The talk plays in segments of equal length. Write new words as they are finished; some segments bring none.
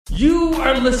You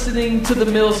are listening to the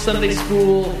Mill Sunday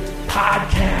School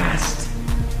podcast.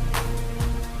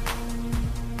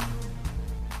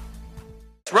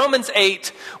 Romans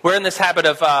 8, we're in this habit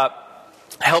of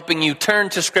helping you turn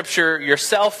to Scripture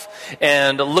yourself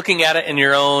and looking at it in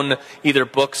your own either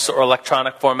books or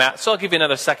electronic format. So I'll give you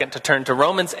another second to turn to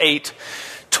Romans 8,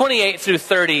 28 through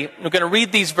 30. We're going to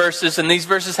read these verses, and these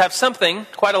verses have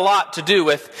quite a lot to do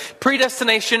with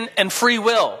predestination and free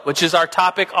will, which is our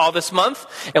topic all this month,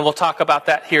 and we'll talk about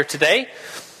that here today.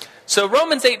 So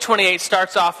Romans 8:28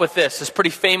 starts off with this pretty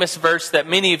famous verse that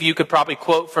many of you could probably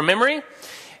quote from memory,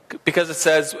 because it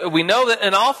says, "We know that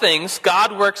in all things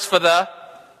God works for the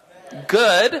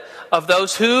good of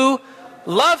those who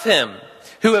love Him,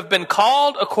 who have been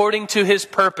called according to His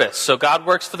purpose." So God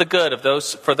works for the good of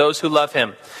those who love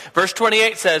Him. Verse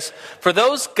 28 says, "For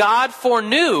those God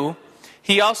foreknew,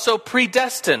 He also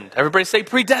predestined." Everybody say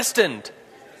predestined.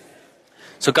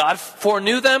 So God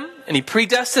foreknew them, and He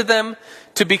predestined them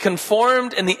to be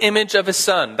conformed in the image of His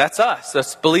Son. That's us.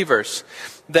 That's believers.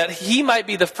 That He might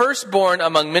be the firstborn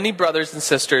among many brothers and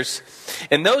sisters.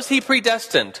 And those He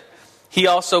predestined, He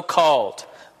also called.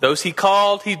 Those He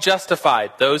called, He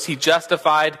justified. Those He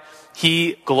justified,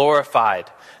 He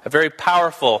glorified. A very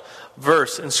powerful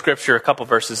verse in Scripture, a couple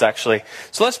verses actually.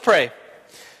 So let's pray.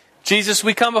 Jesus,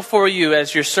 we come before You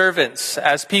as Your servants,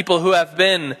 as people who have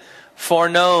been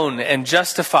foreknown and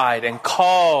justified and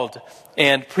called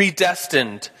and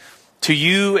predestined to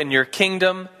You and Your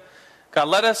kingdom. God,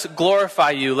 let us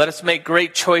glorify You. Let us make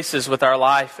great choices with our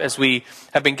life as we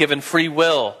have been given free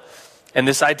will. And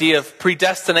this idea of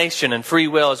predestination and free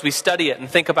will, as we study it and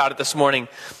think about it this morning,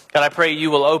 God, I pray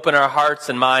You will open our hearts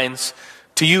and minds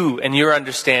to You and Your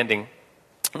understanding.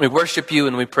 We worship You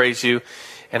and we praise You.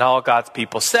 And all God's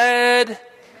people said,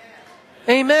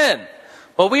 Amen.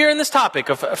 Well, we are in this topic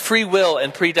of free will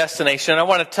and predestination. I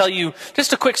want to tell you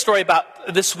just a quick story about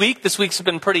this week. This week's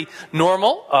been pretty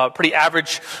normal, pretty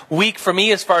average week for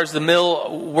me as far as the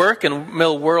mill work and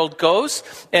mill world goes.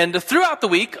 And throughout the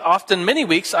week, often many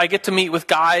weeks, I get to meet with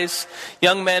guys,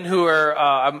 young men who are,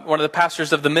 I'm one of the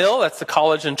pastors of the Mill. That's the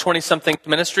college and 20-something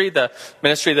ministry, the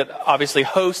ministry that obviously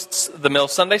hosts the Mill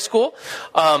Sunday School.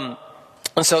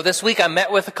 And so this week I met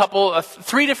with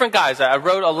three different guys. I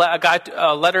wrote a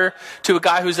letter to a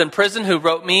guy who's in prison who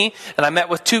wrote me, and I met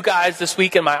with two guys this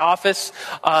week in my office.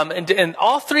 And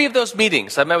all three of those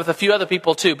meetings, I met with a few other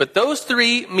people too, but those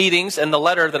three meetings and the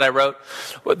letter that I wrote,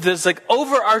 there's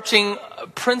overarching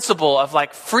principle of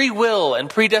free will and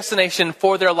predestination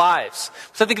for their lives.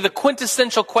 So I think the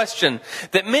quintessential question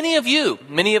that many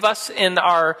of us in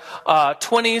our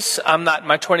 20s, I'm not in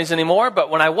my 20s anymore, but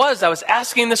when I was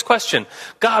asking this question.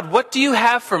 God, what do You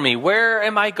have for me? Where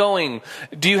am I going?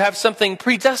 Do You have something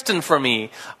predestined for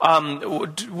me?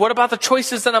 What about the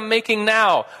choices that I'm making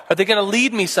now? Are they going to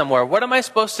lead me somewhere? What am I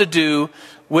supposed to do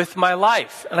with my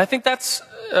life? And I think that's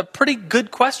a pretty good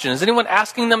question. Is anyone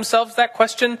asking themselves that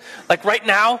question? Right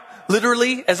now,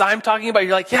 literally, as I'm talking about,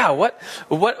 you're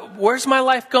where's my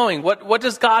life going? What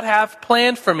does God have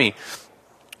planned for me?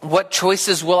 What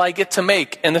choices will I get to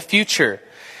make in the future?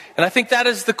 And I think that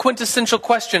is the quintessential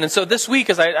question. And so this week,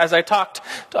 as I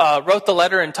wrote the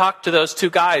letter and talked to those two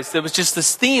guys, there was just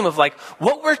this theme of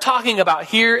what we're talking about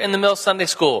here in the Mill Sunday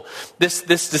School. This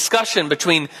discussion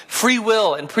between free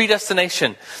will and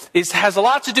predestination has a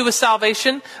lot to do with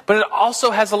salvation, but it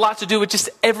also has a lot to do with just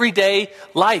everyday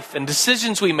life and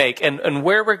decisions we make and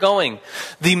where we're going.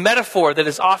 The metaphor that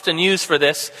is often used for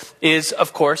this is,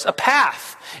 of course, a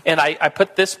path. And I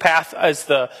put this path as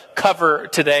the cover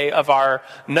today of our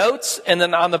notes. And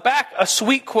then on the back, a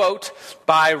sweet quote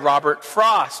by Robert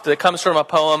Frost that comes from a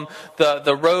poem,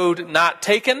 The Road Not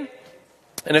Taken.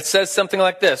 And it says something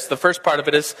like this. The first part of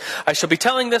it is, "I shall be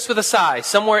telling this with a sigh.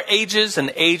 Somewhere ages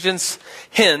and agents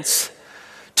hence,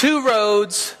 two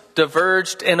roads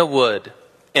diverged in a wood.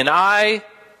 And I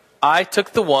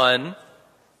took the one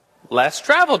less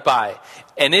traveled by.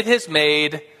 And it has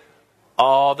made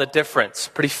all the difference."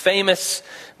 Pretty famous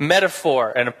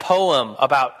metaphor and a poem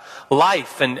about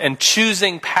life and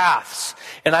choosing paths.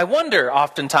 And I wonder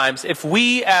oftentimes if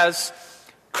we as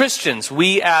Christians,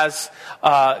 we as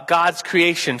God's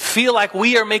creation, feel like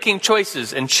we are making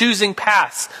choices and choosing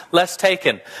paths less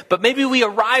taken. But maybe we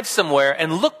arrive somewhere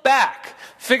and look back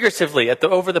figuratively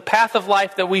over the path of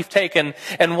life that we've taken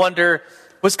and wonder,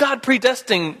 was God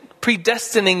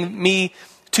predestining me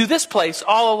to this place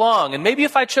all along. And maybe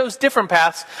if I chose different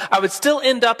paths, I would still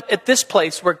end up at this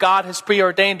place where God has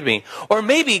preordained me. Or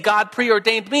maybe God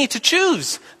preordained me to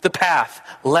choose the path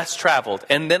less traveled,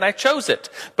 and then I chose it.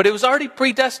 But it was already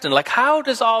predestined. Like, how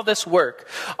does all this work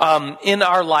in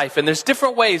our life? And there's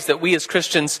different ways that we as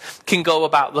Christians can go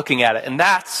about looking at it. And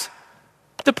that's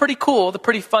the pretty cool, the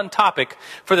pretty fun topic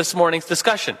for this morning's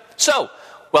discussion. So,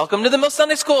 welcome to the Mill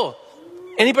Sunday School.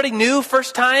 Anybody new,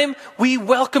 first time? We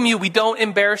welcome you. We don't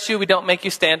embarrass you. We don't make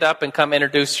you stand up and come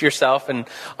introduce yourself and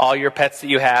all your pets that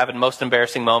you have and most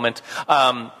embarrassing moment.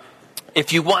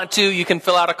 If you want to, you can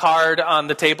fill out a card on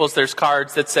the tables. There's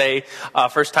cards that say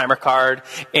first-timer card,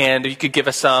 and you could give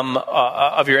us some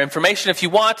of your information if you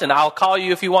want, and I'll call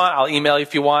you if you want. I'll email you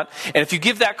if you want. And if you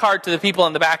give that card to the people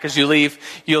in the back as you leave,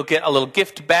 you'll get a little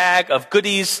gift bag of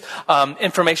goodies,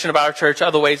 information about our church,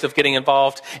 other ways of getting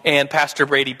involved, and Pastor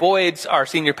Brady Boyd's, our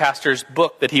senior pastor's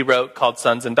book that he wrote called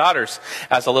Sons and Daughters,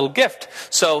 as a little gift.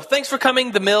 So thanks for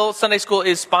coming. The Mill Sunday School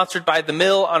is sponsored by The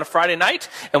Mill on a Friday night,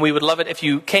 and we would love it if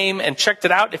you came and checked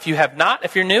it out if you have not,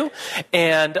 if you're new.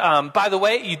 And by the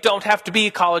way, you don't have to be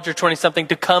a college or 20-something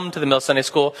to come to the Mill Sunday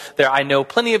School. I know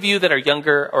plenty of you that are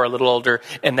younger or a little older,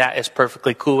 and that is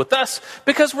perfectly cool with us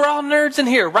because we're all nerds in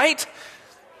here, right?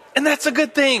 And that's a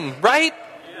good thing, right?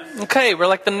 Okay, we're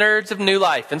like the nerds of new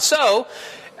life. And so,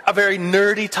 a very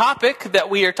nerdy topic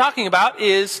that we are talking about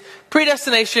is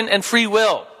predestination and free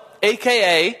will,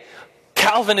 a.k.a.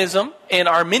 Calvinism and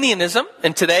Arminianism.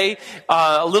 And today,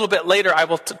 a little bit later, I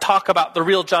will talk about the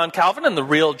real John Calvin and the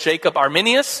real Jacob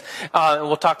Arminius. And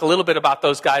we'll talk a little bit about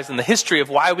those guys and the history of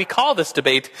why we call this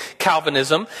debate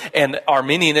Calvinism and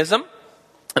Arminianism.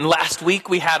 And last week,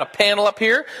 we had a panel up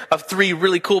here of three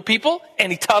really cool people.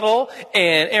 Annie Tuttle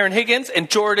and Aaron Higgins and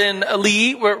Jordan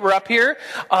Lee were up here.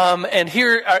 And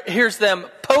here's them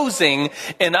posing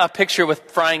in a picture with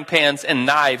frying pans and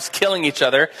knives, killing each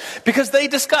other, because they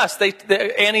discussed.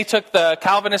 Annie took the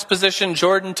Calvinist position,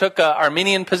 Jordan took an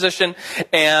Arminian position,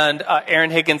 and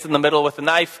Aaron Higgins in the middle with a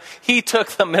knife. He took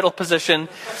the middle position.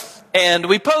 And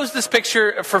we posed this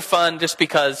picture for fun just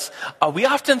because we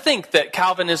often think that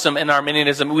Calvinism and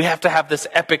Arminianism, we have to have this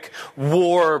epic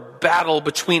war battle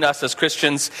between us as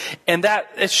Christians, and that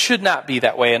it should not be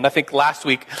that way. And I think last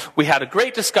week we had a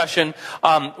great discussion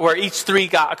where each three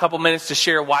got a couple minutes to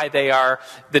share why they are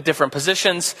the different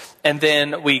positions, and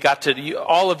then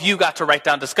all of you got to write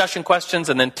down discussion questions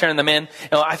and then turn them in.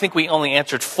 I think we only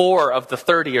answered 4 of the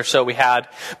 30 or so we had.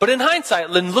 But in hindsight,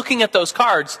 when looking at those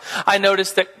cards, I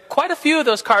noticed that quite a few of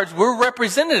those cards were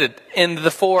represented in the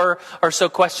 4 or so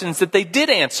questions that they did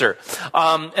answer.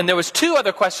 And there was 2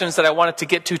 other questions that I wanted to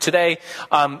get to today.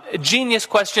 Genius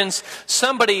questions.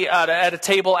 Somebody at a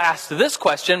table asked this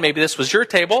question. Maybe this was your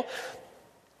table.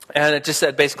 And it just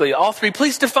said basically, all 3,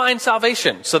 please define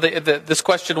salvation. So this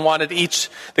question wanted each,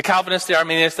 the Calvinist, the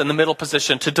Arminianist, and the middle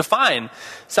position to define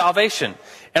salvation.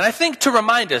 And I think to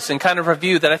remind us and kind of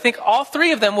review that I think all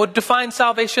 3 of them would define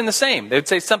salvation the same. They would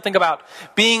say something about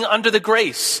being under the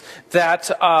grace that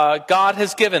God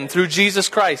has given through Jesus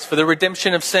Christ for the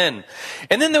redemption of sin.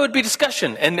 And then there would be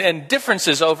discussion and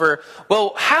differences over,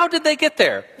 well, how did they get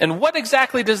there? And what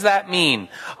exactly does that mean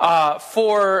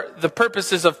for the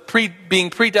purposes of being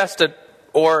predestined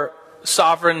or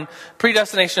sovereign,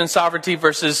 predestination and sovereignty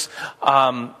versus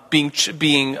being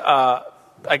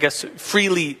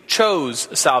freely chose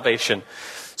salvation.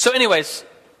 So anyways,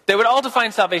 they would all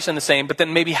define salvation the same, but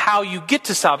then maybe how you get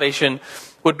to salvation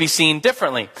would be seen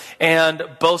differently. And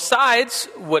both sides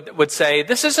would say,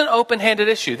 this is an open-handed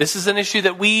issue. This is an issue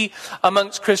that we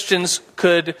amongst Christians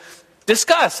could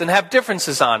discuss and have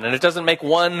differences on. And it doesn't make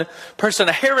one person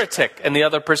a heretic and the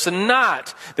other person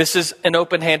not. This is an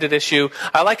open-handed issue.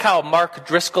 I like how Mark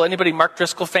Driscoll, anybody Mark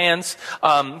Driscoll fans?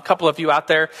 A couple of you out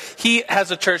there. He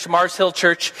has a church, Mars Hill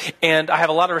Church, and I have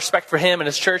a lot of respect for him and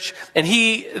his church. And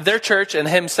their church, and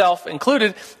himself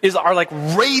included, are like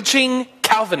raging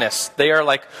Calvinists. They are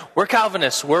like, we're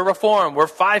Calvinists, we're Reformed, we're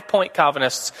 5-point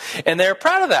Calvinists. And they're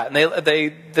proud of that.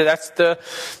 And that's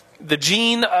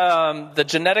the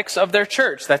genetics of their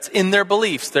church. That's in their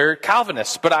beliefs. They're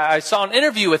Calvinists. But I saw an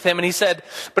interview with him and he said,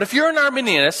 but if you're an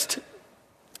Arminianist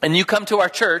and you come to our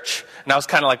church, and I was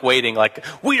kind of like waiting, like,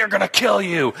 we are going to kill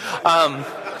you.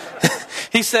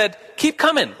 He said, keep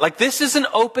coming. Like, this is an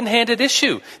open-handed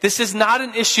issue. This is not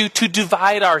an issue to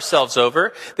divide ourselves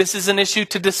over. This is an issue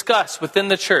to discuss within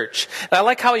the church. And I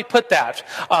like how he put that.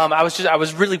 I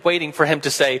was really waiting for him to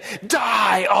say,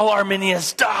 die, all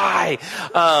Arminians, die.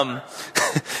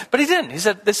 But he didn't. He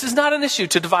said, this is not an issue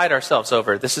to divide ourselves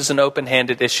over. This is an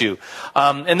open-handed issue.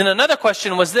 And then another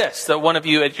question was this, that one of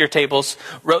you at your tables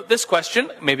wrote this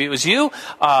question. Maybe it was you.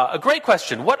 A great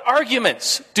question. What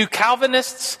arguments do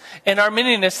Calvinists and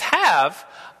Arminianists have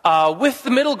with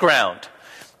the middle ground?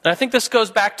 And I think this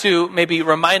goes back to maybe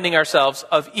reminding ourselves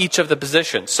of each of the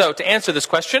positions. So to answer this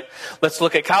question, let's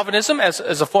look at Calvinism as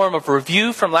a form of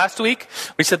review from last week.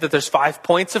 We said that there's 5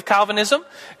 points of Calvinism,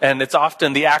 and it's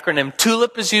often the acronym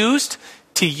TULIP is used,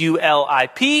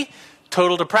 TULIP,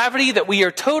 total depravity, that we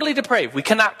are totally depraved. We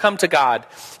cannot come to God.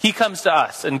 He comes to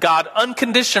us, and God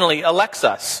unconditionally elects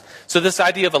us. So this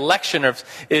idea of election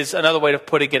is another way of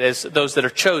putting it as those that are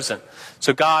chosen.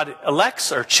 So God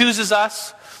elects or chooses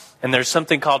us, and there's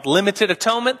something called limited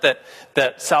atonement,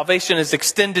 that salvation is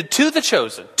extended to the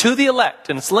chosen, to the elect,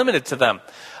 and it's limited to them.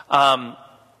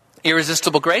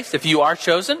 Irresistible grace. If you are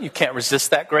chosen, you can't resist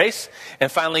that grace.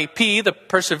 And finally, P, the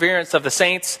perseverance of the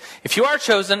saints. If you are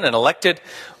chosen and elected,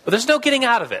 well, there's no getting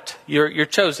out of it. You're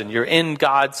chosen. You're in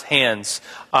God's hands.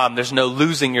 There's no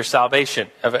losing your salvation,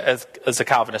 as a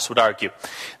Calvinist would argue.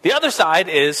 The other side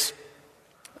is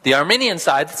the Arminian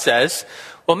side that says,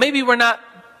 well, maybe we're not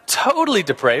totally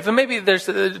depraved. And maybe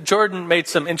Jordan made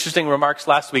some interesting remarks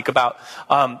last week about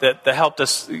that helped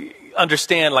us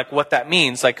understand like what that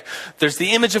means. Like, there's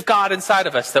the image of God inside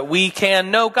of us, that we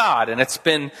can know God, and it's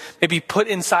been maybe put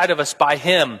inside of us by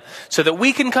Him so that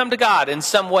we can come to God in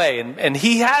some way. And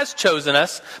He has chosen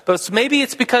us, but maybe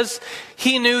it's because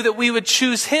He knew that we would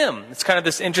choose Him. It's kind of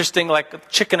this interesting like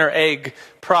chicken or egg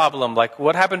problem. Like,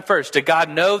 what happened first? Did God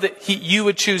know that you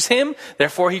would choose Him,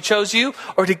 therefore He chose you?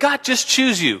 Or did God just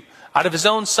choose you out of His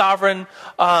own sovereign,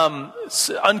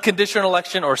 unconditional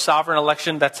election or sovereign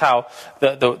election? That's how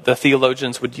the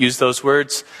theologians would use those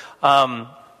words.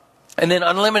 And then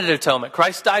unlimited atonement.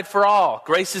 Christ died for all.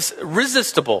 Grace is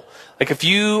resistible. Like, if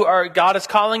God is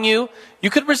calling you, you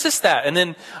could resist that. And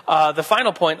then the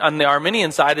final point on the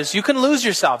Arminian side is you can lose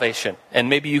your salvation. And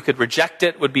maybe you could reject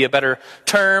it, would be a better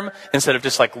term, instead of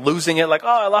just like losing it, like, oh,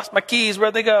 I lost my keys,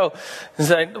 where'd they go? It's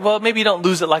like, well, maybe you don't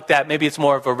lose it like that. Maybe it's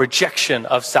more of a rejection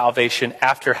of salvation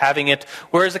after having it.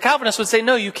 Whereas the Calvinists would say,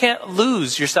 no, you can't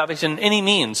lose your salvation in any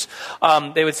means.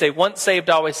 They would say, once saved,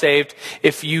 always saved.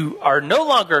 If you are no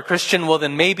longer a Christian, well,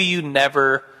 then maybe you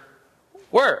never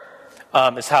were,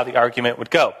 is how the argument would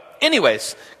go.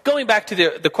 Anyways, going back to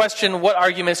the question, what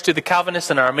arguments do the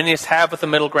Calvinists and Arminians have with the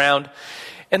middle ground?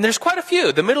 And there's quite a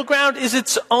few. The middle ground is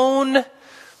its own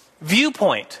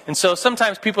viewpoint. And so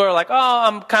sometimes people are like, oh,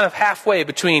 I'm kind of halfway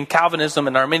between Calvinism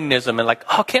and Arminianism. And like,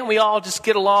 oh, can't we all just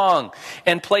get along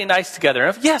and play nice together?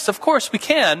 And yes, of course we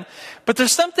can. But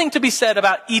there's something to be said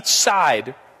about each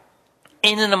side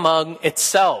in and among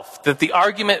itself, that the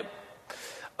argument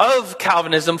of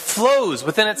Calvinism flows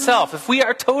within itself. If we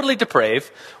are totally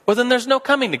depraved, well, then there's no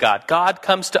coming to God. God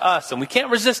comes to us, and we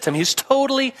can't resist Him. He's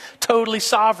totally, totally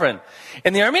sovereign.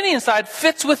 And the Arminian side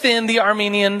fits within the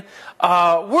Arminian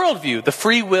worldview, the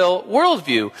free will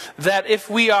worldview, that if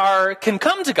we can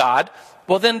come to God,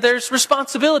 well, then there's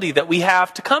responsibility that we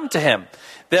have to come to Him,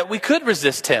 that we could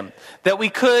resist Him, that we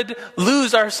could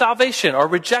lose our salvation or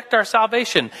reject our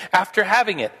salvation after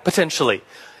having it, potentially.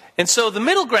 And so the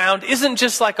middle ground isn't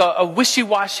just like a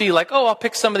wishy-washy, like, oh, I'll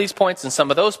pick some of these points and some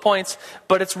of those points,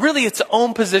 but it's really its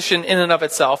own position in and of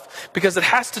itself, because it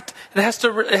has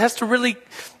to really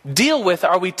deal with,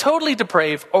 are we totally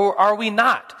depraved or are we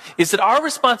not? Is it our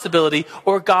responsibility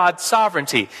or God's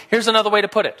sovereignty? Here's another way to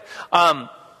put it.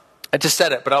 I just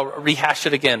said it, but I'll rehash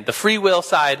it again. The free will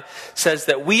side says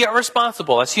that we are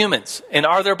responsible as humans. And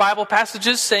are there Bible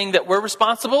passages saying that we're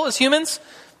responsible as humans?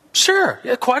 Sure,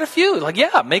 yeah, quite a few. Like,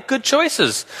 yeah, make good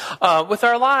choices with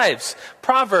our lives.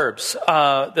 Proverbs,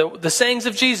 the sayings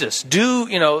of Jesus, do,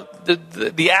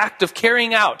 the act of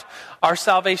carrying out our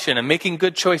salvation and making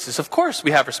good choices. Of course,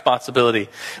 we have responsibility.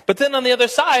 But then on the other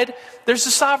side, there's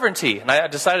the sovereignty. And I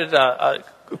decided a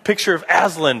picture of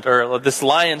Aslan, or this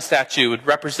lion statue, would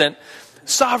represent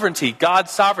sovereignty,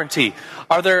 God's sovereignty.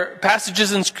 Are there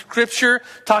passages in Scripture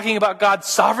talking about God's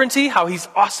sovereignty, how He's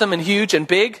awesome and huge and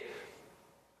big?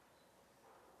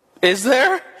 Is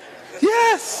there?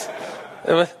 Yes.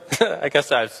 I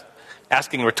guess I was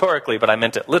asking rhetorically, but I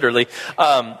meant it literally.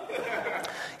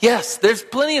 Yes, there's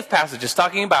plenty of passages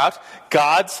talking about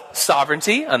God's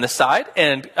sovereignty on this side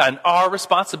and our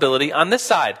responsibility on this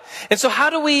side. And so how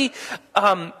do we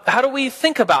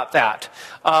think about that?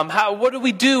 What do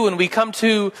we do when we come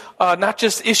to not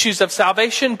just issues of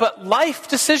salvation, but life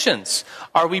decisions?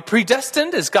 Are we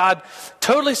predestined? Is God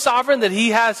totally sovereign that he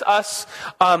has us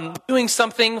doing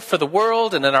something for the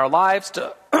world and in our lives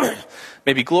to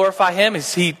maybe glorify him?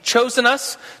 Has he chosen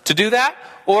us to do that?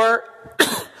 Or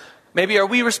maybe are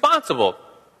we responsible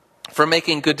for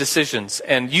making good decisions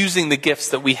and using the gifts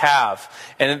that we have?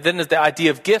 And then the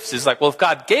idea of gifts is like, well, if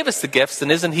God gave us the gifts,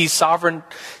 then isn't he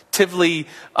sovereignly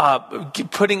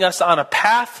putting us on a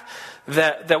path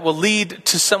that will lead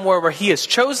to somewhere where he has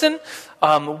chosen?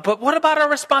 But what about our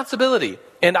responsibility?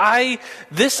 And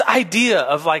this idea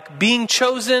of like being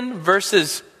chosen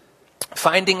versus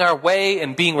finding our way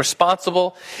and being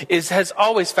responsible has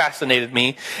always fascinated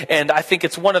me, and I think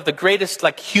it's one of the greatest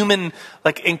human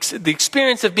the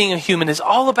experience of being a human is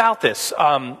all about this.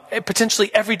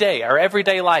 Potentially every day, our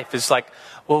everyday life is like,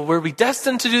 well, were we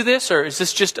destined to do this, or is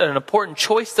this just an important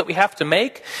choice that we have to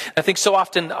make? I think so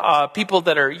often people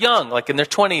that are young, like in their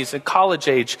 20s and college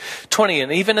age, 20,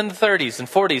 and even in the 30s and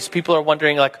 40s, people are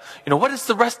wondering what does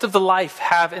the rest of the life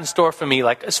have in store for me,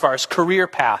 as far as career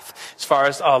path, as far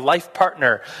as life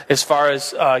partner, as far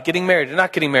as getting married or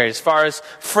not getting married, as far as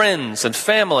friends and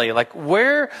family,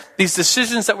 where these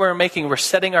decisions that we're making, we're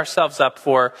setting ourselves up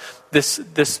for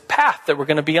this path that we're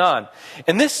going to be on.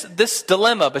 And this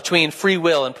dilemma between free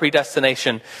will and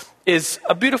predestination is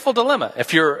a beautiful dilemma.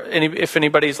 If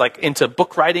anybody's into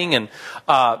book writing and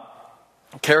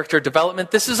character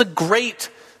development, this is a great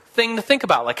thing to think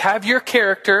about. Have your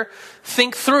character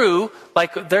think through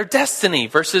their destiny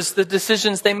versus the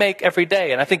decisions they make every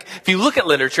day. And I think if you look at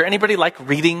literature, anybody like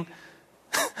reading?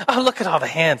 Oh, look at all the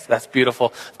hands. That's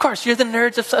beautiful. Of course, you're the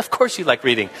nerds. Of course you like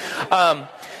reading.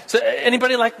 So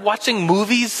anybody like watching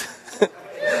movies?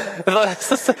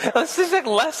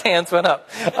 Less hands went up.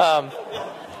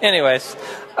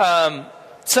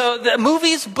 So the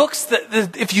movies, books,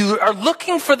 if you are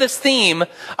looking for this theme,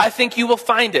 I think you will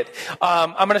find it.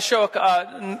 I'm going to show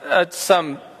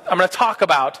I'm going to talk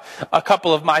about a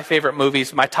couple of my favorite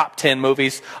movies, my top 10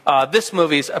 movies. This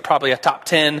movie's probably a top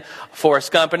 10.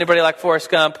 Forrest Gump. Anybody like Forrest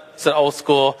Gump? It's an old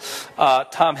school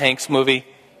Tom Hanks movie.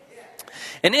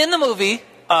 And in the movie,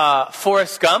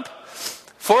 Forrest Gump,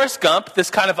 this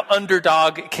kind of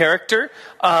underdog character,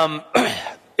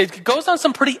 it goes on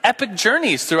some pretty epic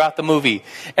journeys throughout the movie.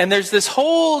 And there's this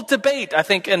whole debate, I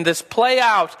think, and this play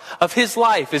out of his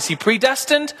life. Is he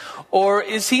predestined or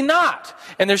is he not?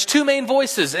 And there's two main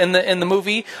voices in the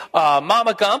movie.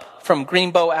 Mama Gump from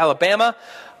Greenbow, Alabama.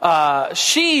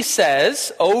 She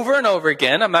says over and over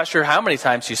again, I'm not sure how many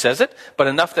times she says it, but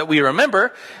enough that we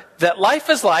remember, that life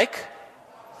is like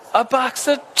a box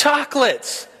of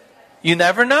chocolates. You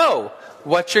never know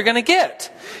what you're going to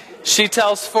get. She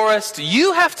tells Forrest,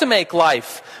 you have to make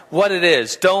life what it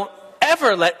is. Don't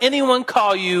ever let anyone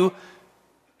call you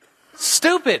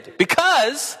stupid,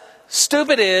 because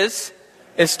stupid is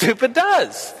as stupid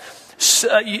does.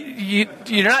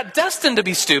 You're not destined to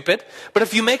be stupid, but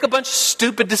if you make a bunch of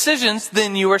stupid decisions,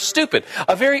 then you are stupid.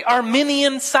 A very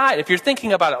Arminian side, if you're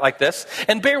thinking about it like this.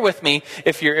 And bear with me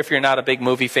if you're not a big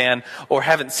movie fan or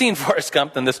haven't seen Forrest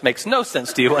Gump, then this makes no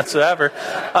sense to you whatsoever.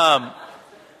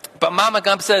 But Mama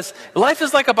Gump says, life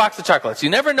is like a box of chocolates. You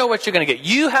never know what you're going to get.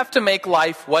 You have to make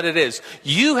life what it is.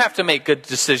 You have to make good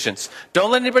decisions.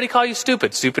 Don't let anybody call you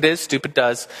stupid. Stupid is, stupid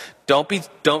does. Don't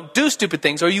do stupid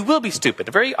things or you will be stupid.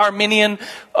 A very Arminian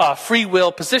free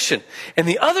will position. And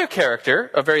the other character,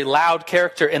 a very loud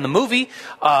character in the movie,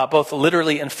 both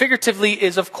literally and figuratively,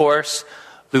 is of course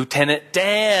Lieutenant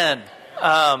Dan.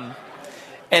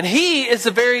 And he is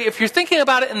if you're thinking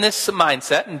about it in this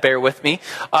mindset, and bear with me,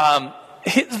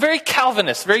 he's very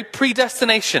Calvinist, very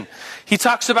predestination. He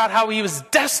talks about how he was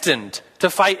destined to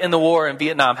fight in the war in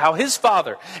Vietnam, how his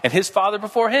father and his father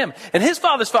before him and his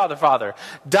father's father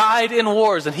died in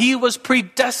wars, and he was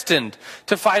predestined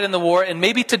to fight in the war and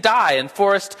maybe to die, and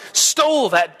Forrest stole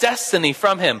that destiny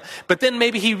from him. But then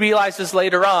maybe he realizes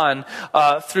later on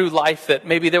through life that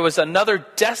maybe there was another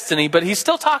destiny, but he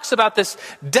still talks about this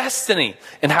destiny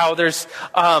and how there's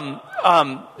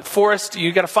Forrest,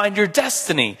 you got to find your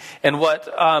destiny and what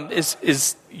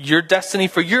is your destiny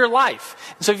for your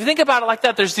life. And so if you think about it like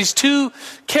that, there's these two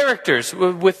characters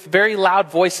with very loud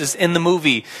voices in the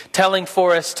movie telling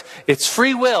Forrest, it's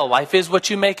free will, life is what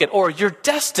you make it, or you're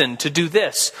destined to do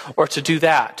this or to do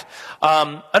that.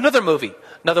 Another movie,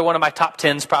 another one of my top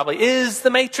 10s probably, is The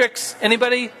Matrix.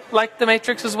 Anybody like The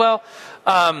Matrix as well?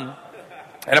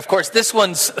 And of course, this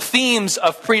one's themes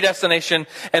of predestination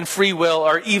and free will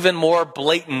are even more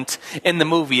blatant in the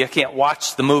movie. You can't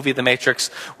watch the movie The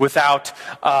Matrix without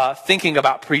thinking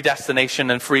about predestination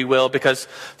and free will, because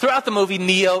throughout the movie,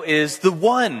 Neo is the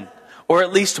one, or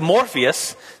at least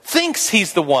Morpheus thinks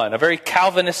he's the one. A very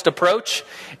Calvinist approach.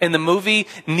 In the movie,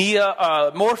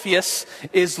 Morpheus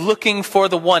is looking for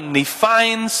the one, and he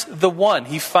finds the one.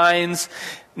 He finds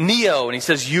Neo, and he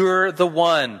says, "You're the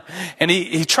one." And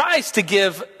he tries to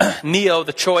give Neo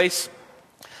the choice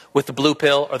with the blue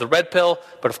pill or the red pill,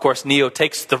 but of course Neo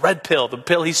takes the red pill, the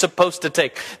pill he's supposed to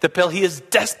take, the pill he is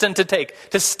destined to take,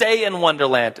 to stay in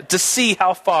Wonderland, to see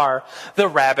how far the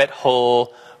rabbit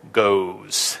hole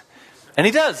goes. And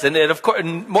he does. And of course,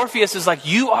 Morpheus is like,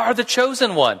 "You are the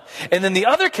chosen one." And then the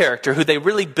other character who they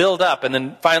really build up, and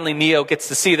then finally Neo gets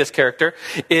to see this character,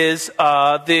 is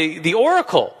the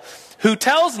Oracle, who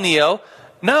tells Neo,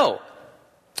 "No,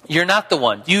 you're not the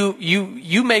one.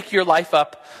 You make your life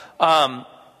up.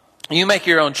 You make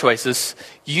your own choices.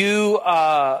 You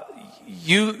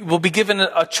will be given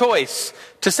a choice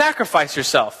to sacrifice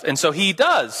yourself." And so he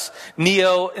does.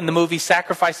 Neo in the movie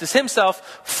sacrifices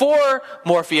himself for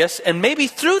Morpheus, and maybe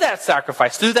through that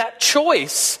sacrifice, through that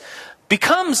choice,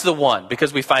 becomes the one,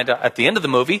 because we find out at the end of the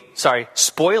movie,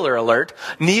 spoiler alert,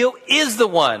 Neo is the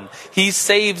one. He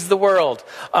saves the world.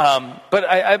 But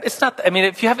it's not,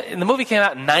 if you haven't, the movie came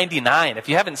out in 1999. If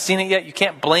you haven't seen it yet, you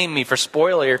can't blame me for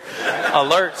spoiler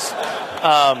alerts.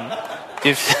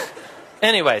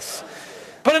 Anyways,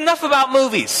 but enough about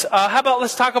movies. How about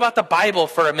let's talk about the Bible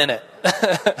for a minute.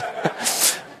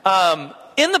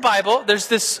 In the Bible,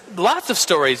 there's lots of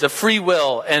stories of free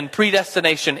will and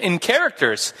predestination in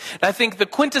characters. And I think the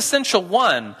quintessential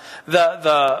one,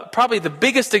 probably the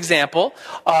biggest example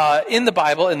in the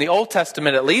Bible, in the Old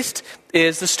Testament at least,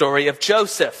 is the story of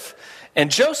Joseph. And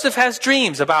Joseph has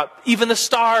dreams about even the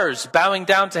stars bowing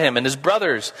down to him and his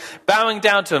brothers bowing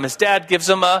down to him. His dad gives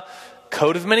him a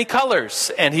coat of many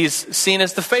colors, and he's seen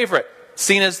as the favorite,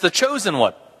 seen as the chosen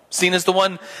one, seen as the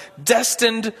one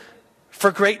destined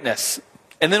for greatness.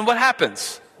 And then what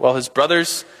happens? Well, his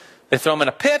brothers, they throw him in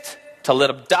a pit to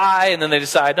let him die, and then they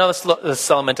decide, no, let's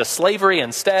sell him into slavery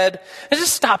instead. And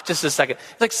just stop just a second.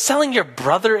 Like, selling your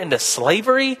brother into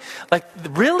slavery? Like,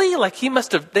 really? Like, they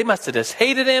must have just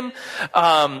hated him.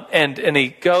 And he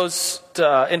goes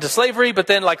into slavery, but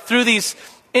then like through these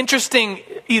interesting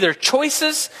either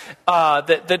choices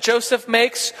that Joseph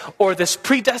makes, or this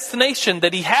predestination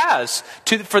that he has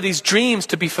for these dreams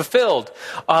to be fulfilled.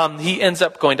 He ends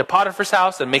up going to Potiphar's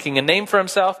house and making a name for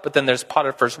himself, but then there's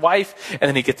Potiphar's wife, and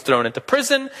then he gets thrown into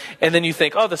prison, and then you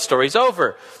think, oh, the story's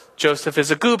over. Joseph is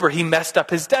a goober. He messed up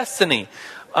his destiny.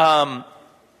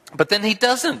 But then he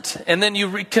doesn't. And then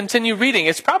you continue reading.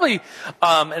 It's probably,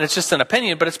 and it's just an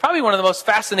opinion, but it's probably one of the most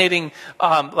fascinating,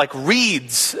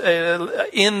 reads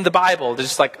in the Bible.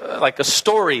 Just like a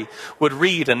story would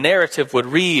read, a narrative would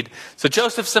read. So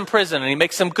Joseph's in prison, and he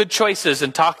makes some good choices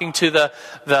in talking to the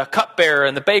cupbearer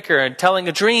and the baker and telling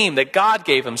a dream that God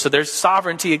gave him. So there's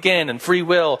sovereignty again and free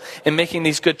will in making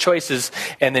these good choices.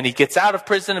 And then he gets out of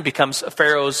prison and becomes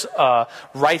Pharaoh's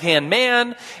right-hand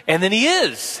man. And then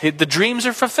the dreams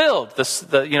are fulfilled.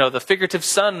 The figurative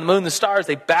sun, the moon, the stars,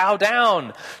 they bow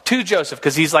down to Joseph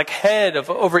because he's like head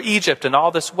over Egypt and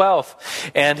all this wealth.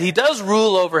 And he does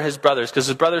rule over his brothers because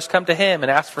his brothers come to him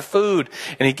and ask for food,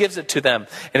 and he gives it to them.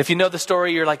 And if you know the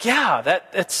story, you're like, yeah,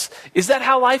 is that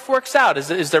how life works out?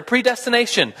 Is there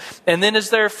predestination? And then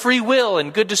is there free will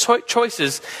and good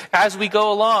choices as we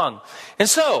go along? And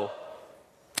so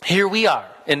here we are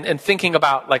in thinking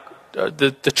about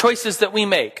the choices that we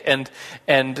make,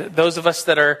 and those of us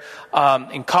that are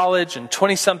in college and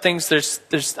 20-somethings,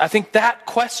 there's I think that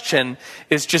question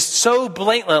is just so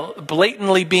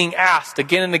blatantly being asked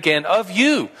again and again of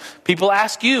you. People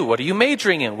ask you, what are you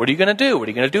majoring in? What are you going to do? What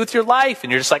are you going to do with your life?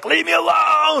 And you're just like, leave me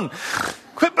alone!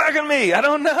 Quit bugging me! I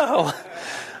don't know.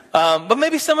 But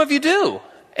maybe some of you do.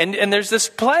 And there's this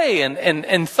play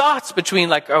and thoughts between,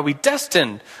 like, are we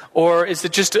destined? Or is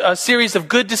it just a series of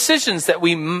good decisions that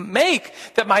we make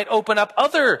that might open up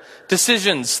other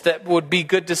decisions that would be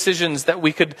good decisions that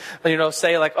we could,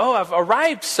 say like, oh, I've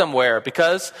arrived somewhere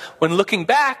because when looking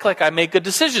back, like, I made good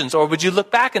decisions. Or would you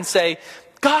look back and say,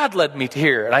 God led me to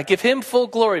here, and I give him full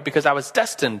glory because I was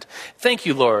destined. Thank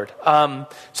you, Lord. So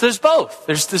there's both.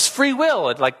 There's this free will.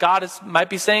 And like God might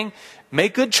be saying,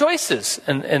 make good choices.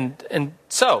 And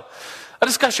so, a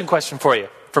discussion question for you.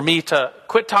 For me to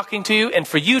quit talking to you, and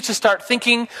for you to start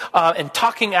thinking and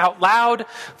talking out loud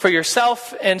for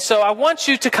yourself. And so I want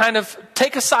you to kind of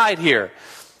take a side here.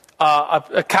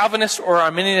 a Calvinist or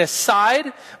Arminianist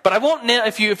side, but I won't nail,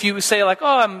 if you say like,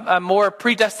 oh, I'm more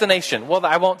predestination. Well,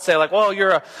 I won't say like, well,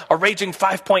 you're a raging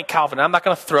 5-point Calvinist. I'm not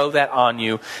going to throw that on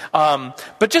you.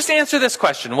 But just answer this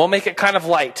question. We'll make it kind of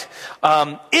light.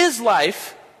 Is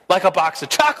life like a box of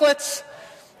chocolates?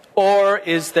 Or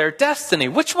is there destiny?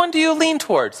 Which one do you lean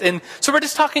towards? And so we're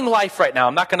just talking life right now.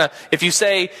 I'm not going to, if you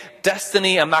say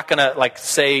destiny, I'm not going to like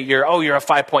say you're a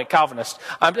 5-point Calvinist.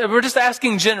 We're just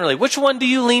asking generally, which one do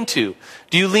you lean to?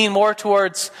 Do you lean more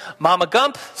towards Mama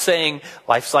Gump saying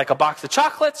life's like a box of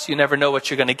chocolates, you never know what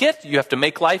you're going to get, you have to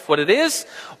make life what it is?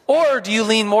 Or do you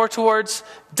lean more towards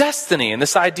destiny and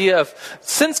this idea of,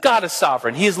 since God is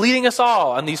sovereign, He is leading us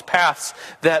all on these paths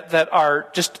that are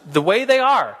just the way they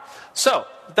are. So,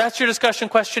 that's your discussion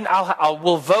question.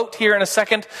 We'll vote here in a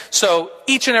second. So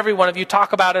each and every one of you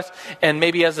talk about it, and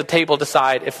maybe as a table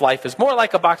decide if life is more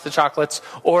like a box of chocolates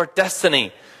or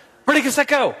destiny. Ready, get set,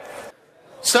 go.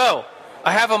 So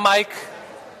I have a mic.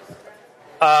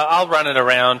 I'll run it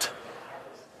around.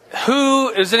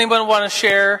 Does anyone want to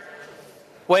share?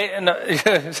 Wait, no.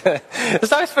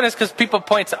 It's always funny because people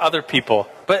point to other people,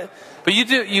 but you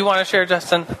do. You want to share,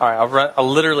 Justin? All right, I'll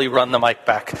literally run the mic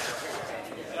back.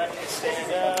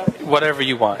 Whatever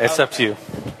you want. It's up to you.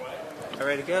 All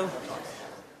ready to go?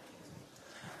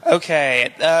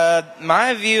 Okay.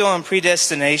 My view on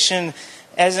predestination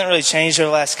hasn't really changed over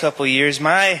the last couple of years.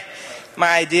 My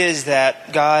idea is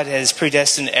that God has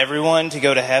predestined everyone to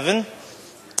go to heaven,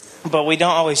 but we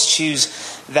don't always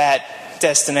choose that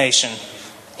destination.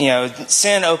 You know,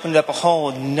 sin opened up a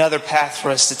whole another path for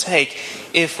us to take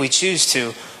if we choose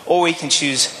to, or we can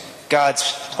choose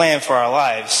God's plan for our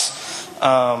lives.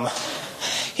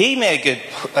 He made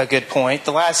a good point.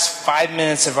 The last 5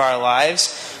 minutes of our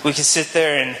lives, we can sit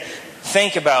there and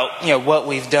think about, what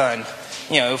we've done.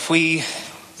 If we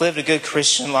lived a good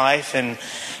Christian life and,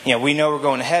 we know we're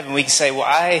going to heaven, we can say, well,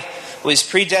 I was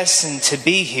predestined to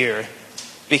be here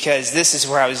because this is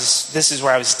where I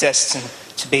was destined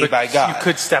to be by God. You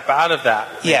could step out of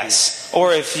that. Maybe. Yes.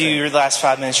 Or if your last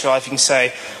 5 minutes of your life, you can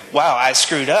say, wow, I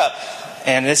screwed up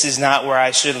and this is not where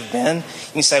I should have been.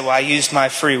 You can say, well, I used my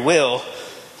free will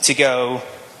to go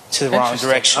to the wrong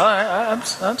direction. All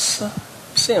right, I'm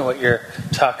seeing what you're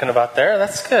talking about there.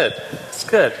 That's good. That's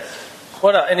good.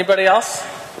 What? Anybody else?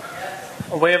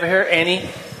 Way over here, Annie.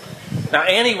 Now,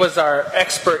 Annie was our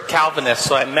expert Calvinist,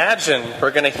 so I imagine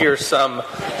we're going to hear some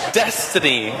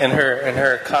destiny in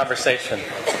her conversation.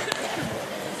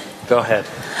 Go ahead.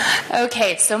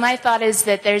 Okay, so my thought is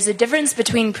that there's a difference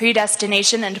between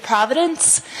predestination and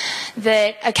providence.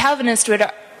 That a Calvinist would,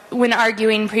 when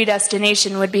arguing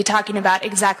predestination, would be talking about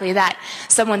exactly that,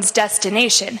 someone's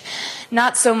destination,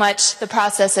 not so much the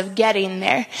process of getting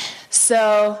there.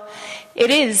 So it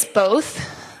is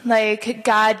both. Like,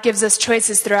 God gives us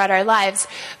choices throughout our lives,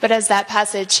 but as that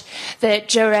passage that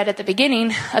Joe read at the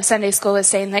beginning of Sunday school was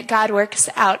saying, that God works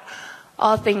out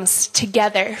all things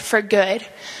together for good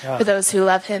for those who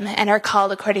love Him and are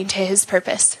called according to His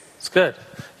purpose. It's good.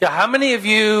 Yeah, how many of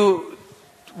you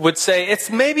would say it's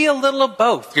maybe a little of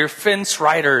both? You're fence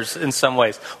riders in some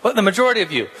ways. Well, the majority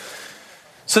of you.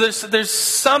 So there's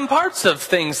some parts of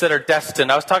things that are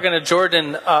destined. I was talking to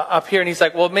Jordan up here, and he's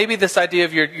like, well, maybe this idea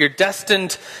of you're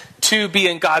destined to be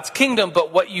in God's kingdom,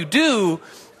 but what you do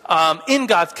in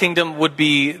God's kingdom would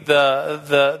be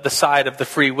the side of the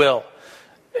free will.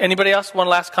 Anybody else? One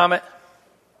last comment?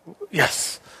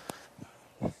 Yes.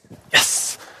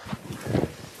 Yes.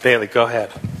 Bailey, go ahead.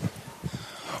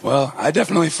 Well, I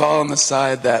definitely fall on the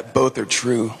side that both are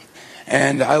true.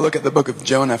 And I look at the book of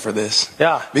Jonah for this.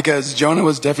 Yeah. Because Jonah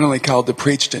was definitely called to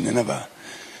preach to Nineveh.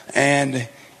 And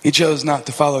he chose not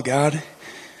to follow God.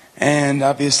 And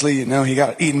obviously, he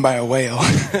got eaten by a whale.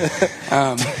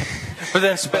 But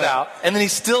then spit out. And then he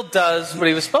still does what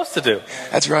he was supposed to do.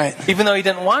 That's right. Even though he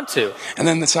didn't want to. And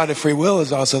then the side of free will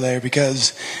is also there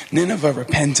because Nineveh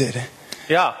repented.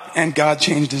 Yeah. And God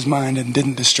changed His mind and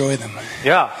didn't destroy them.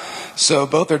 Yeah. So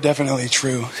both are definitely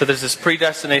true. So there's this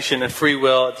predestination and free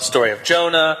will. The story of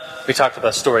Jonah. We talked about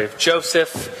the story of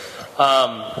Joseph.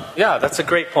 Yeah, that's a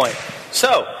great point.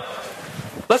 So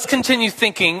let's continue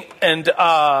thinking and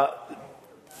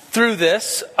through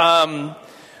this.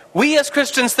 We as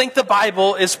Christians think the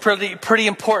Bible is pretty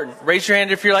important. Raise your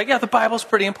hand if you're like, yeah, the Bible's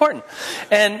pretty important.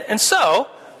 And so,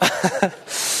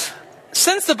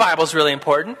 since the Bible's really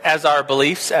important as our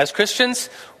beliefs as Christians,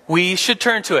 we should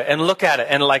turn to it and look at it.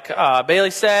 And like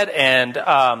Bailey said, and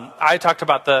I talked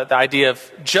about the idea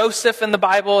of Joseph in the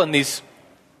Bible and these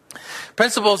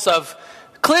principles of,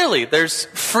 clearly there's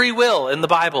free will in the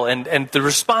Bible and the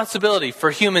responsibility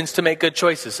for humans to make good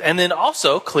choices. And then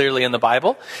also, clearly in the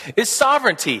Bible, is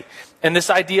sovereignty. and this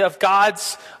idea of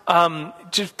God's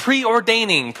just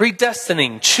preordaining,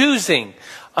 predestining, choosing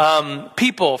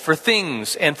people for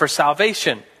things and for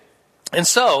salvation. And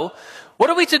so, what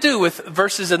are we to do with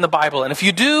verses in the Bible? And if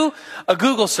you do a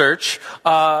Google search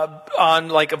on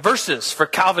like verses for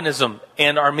Calvinism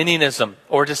and Arminianism,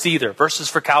 or just either verses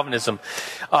for Calvinism,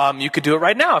 you could do it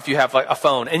right now if you have like a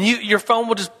phone, and your phone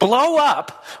will just blow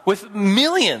up with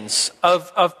millions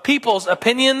of people's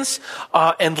opinions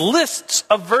and lists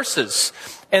of verses.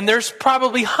 And there's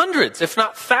probably hundreds, if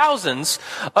not thousands,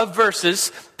 of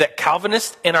verses that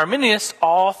Calvinists and Arminians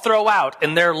all throw out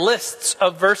in their lists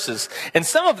of verses. And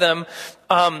some of them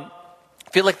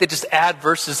feel like they just add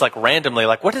verses like randomly.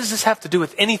 Like, what does this have to do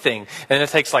with anything? And it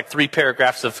takes like 3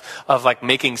 paragraphs of like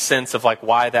making sense of like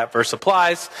why that verse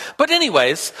applies. But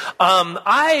anyways,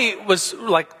 I was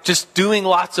like just doing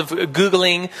lots of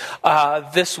Googling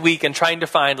this week and trying to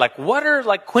find like what are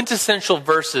like quintessential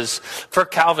verses for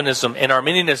Calvinism and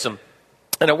Arminianism.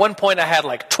 And at one point I had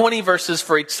like 20 verses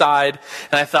for each side,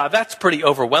 and I thought that's pretty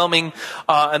overwhelming.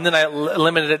 And then I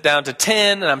limited it down to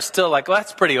 10, and I'm still like, well,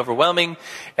 that's pretty overwhelming.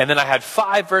 And then I had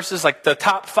 5 verses, like the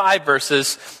top 5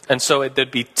 verses, and so there'd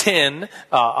be 10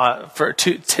 for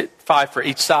 5 for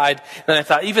each side. And I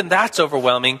thought, even that's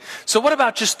overwhelming. So what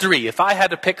about just 3? If I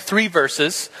had to pick 3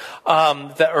 verses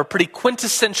that are pretty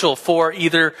quintessential for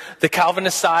either the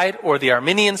Calvinist side or the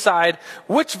Arminian side,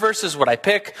 which verses would I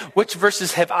pick? Which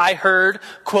verses have I heard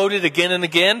quoted again and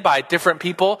again by different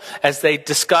people as they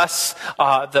discuss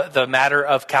the matter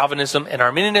of Calvinism and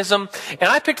Arminianism? And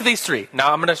I picked these 3.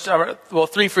 Now I'm going to,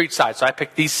 3 for each side. So I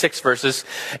picked these 6 verses.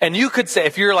 And you could say,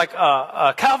 if you're like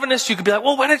a Calvinist, you could be like,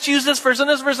 well, why don't you use this verse and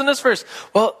this verse and this verse?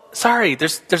 Well, sorry,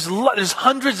 there's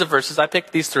hundreds of verses. I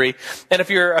picked these 3. And if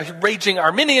you're a raging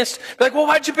Arminianist, you're like, well,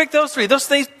 why'd you pick those 3? Those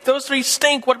 3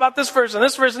 stink. What about this verse and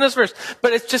this verse and this verse?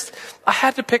 But it's just, I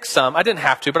had to pick some. I didn't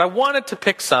have to, but I wanted to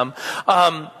pick some.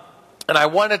 And I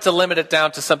wanted to limit it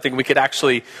down to something we could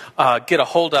actually get a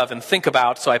hold of and think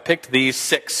about. So I picked these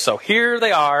 6. So here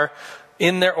they are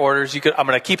in their orders. I'm going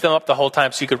to keep them up the whole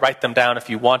time so you could write them down if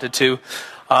you wanted to.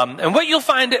 And what you'll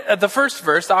find, the first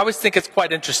verse, I always think it's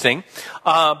quite interesting.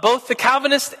 Both the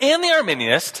Calvinist and the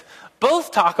Arminianist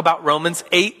both talk about Romans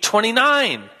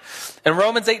 8:29. And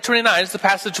Romans 8:29 is the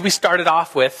passage we started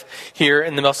off with here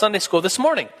in the Mill Sunday School this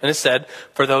morning. And it said,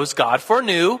 for those God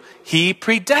foreknew, he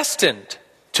predestined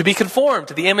to be conformed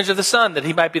to the image of the Son, that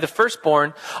he might be the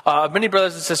firstborn of many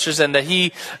brothers and sisters, and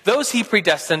that those he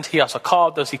predestined, he also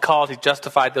called. Those he called, he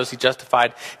justified. Those he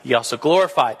justified, he also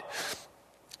glorified.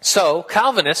 So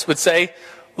Calvinists would say,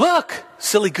 look,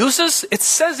 silly gooses, it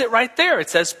says it right there. It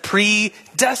says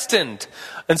predestined.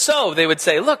 And so they would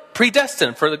say, look,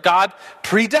 predestined, for God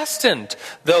predestined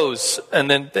those, and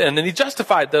then he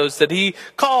justified those that he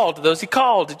called, those he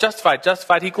called, he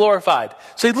justified, he glorified.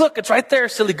 So look, it's right there,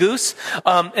 silly goose.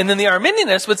 And then the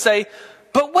Arminianists would say,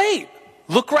 but wait,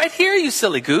 look right here, you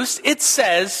silly goose. It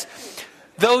says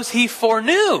those he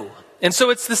foreknew. And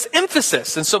so it's this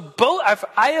emphasis. And so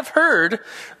I have heard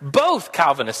both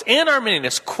Calvinists and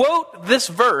Arminianists quote this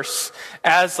verse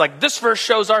as like, this verse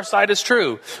shows our side is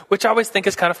true, which I always think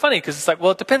is kind of funny because it's like,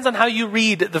 well, it depends on how you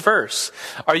read the verse.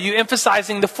 Are you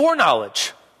emphasizing the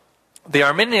foreknowledge? The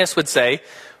Arminianists would say,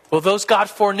 well, those God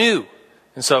foreknew.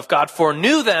 And so if God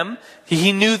foreknew them,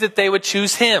 he knew that they would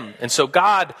choose him. And so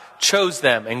God chose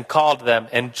them and called them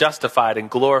and justified and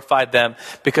glorified them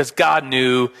because God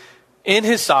knew in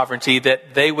his sovereignty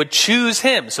that they would choose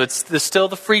him. So there's still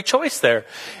the free choice there.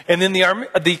 And then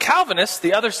the Calvinists,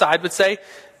 the other side, would say,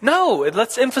 no,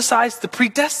 let's emphasize the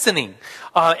predestining.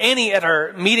 Annie, at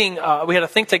our meeting, we had a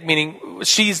think tank meeting,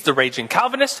 she's the raging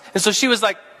Calvinist. And so she was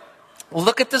like,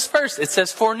 look at this verse. It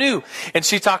says foreknew. And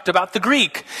she talked about the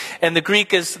Greek. And the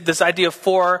Greek is this idea of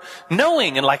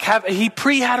foreknowing. And like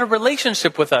he had a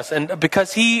relationship with us. And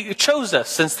because he chose us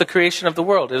since the creation of the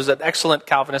world. It was an excellent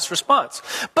Calvinist response.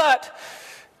 But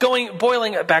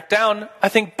boiling it back down, I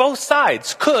think both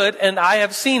sides could, and I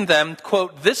have seen them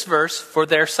quote this verse for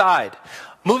their side.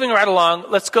 Moving right along,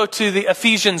 let's go to the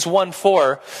Ephesians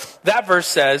 1:4. That verse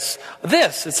says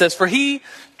this. It says, for he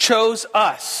chose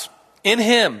us in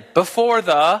him before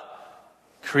the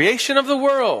creation of the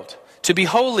world to be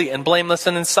holy and blameless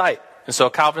and in sight. And so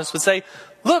Calvinists would say,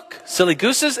 look, silly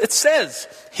gooses, it says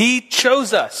he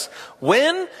chose us.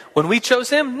 When we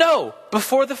chose him? No,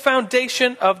 before the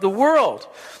foundation of the world.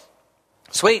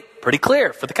 Sweet, pretty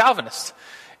clear for the Calvinists.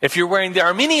 If you're wearing the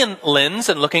Arminian lens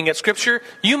and looking at scripture,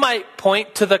 you might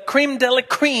point to the creme de la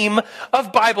creme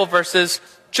of Bible verses,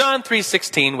 John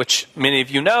 3:16, which many of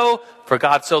you know, for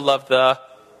God so loved the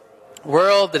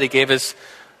world that he gave his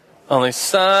only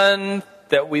son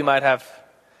that we might have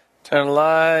Eternal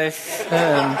life.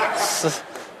 And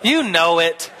you know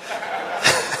it.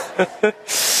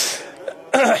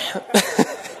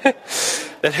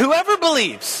 That whoever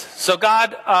believes, so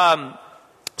God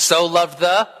so loved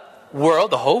the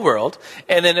world, the whole world,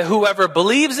 and then whoever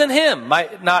believes in him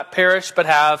might not perish but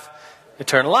have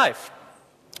eternal life.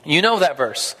 You know that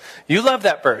verse. You love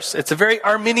that verse. It's a very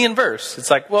Arminian verse. It's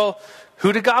like, well,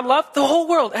 who did God love? The whole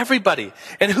world, everybody.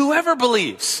 And whoever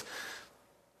believes,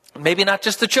 maybe not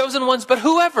just the chosen ones, but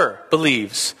whoever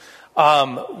believes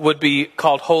would be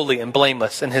called holy and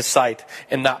blameless in his sight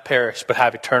and not perish but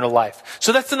have eternal life.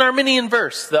 So that's an Arminian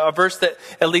verse, a verse that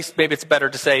at least maybe it's better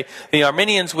to say the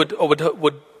Arminians would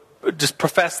just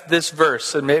profess this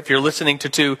verse. And if you're listening to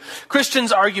two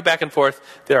Christians argue back and forth,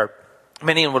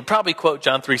 Arminian would probably quote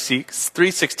John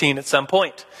 3:16 at some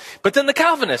point. But then the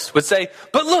Calvinists would say,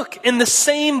 but look, in the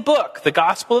same book, the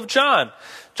Gospel of John,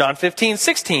 John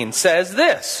 15:16 says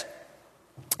this.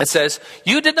 It says,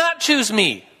 you did not choose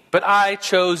me, but I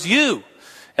chose you.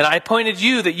 And I appointed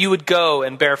you that you would go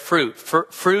and bear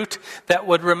fruit that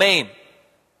would remain.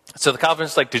 So the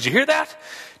Calvinists are like, did you hear that?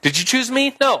 Did you choose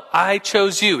me? No, I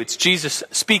chose you. It's Jesus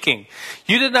speaking.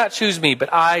 You did not choose me,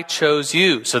 but I chose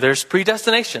you. So there's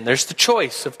predestination. There's the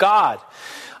choice of God.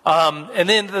 And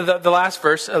then the last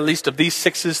verse, at least of these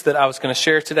sixes that I was going to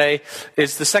share today,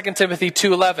 is the 2 Timothy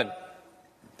 2:11.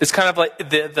 It's kind of like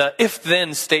the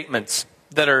if-then statements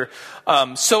that are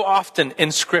so often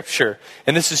in Scripture.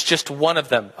 And this is just one of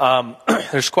them.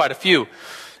 There's quite a few.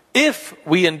 If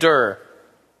we endure,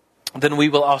 then we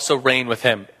will also reign with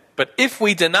him. But if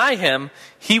we deny him,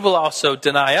 he will also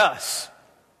deny us.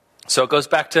 So it goes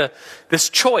back to this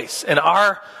choice and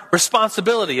our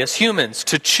responsibility as humans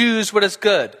to choose what is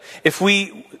good. If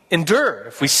we endure,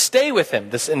 if we stay with him,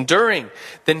 this enduring,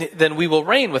 then we will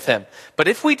reign with him. But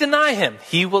if we deny him,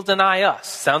 he will deny us.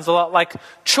 Sounds a lot like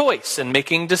choice and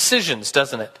making decisions,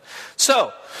 doesn't it?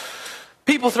 So,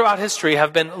 people throughout history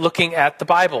have been looking at the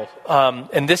Bible,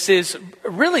 and this is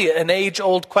really an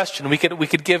age-old question. We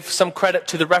could give some credit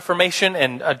to the Reformation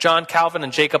and John Calvin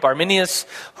and Jacob Arminius,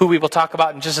 who we will talk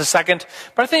about in just a second.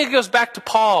 But I think it goes back to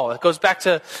Paul. It goes back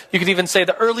to, you could even say,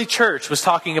 the early church was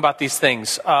talking about these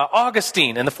things.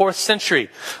 Augustine in the 4th century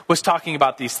was talking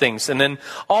about these things. And then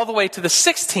all the way to the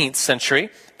 16th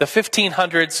century, the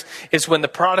 1500s, is when the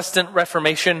Protestant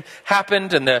Reformation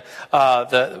happened, and the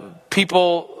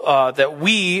people that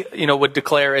we would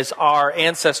declare as our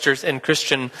ancestors in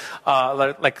Christian,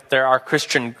 like there are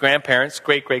Christian grandparents,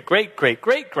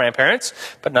 great-great-great-great-great-grandparents,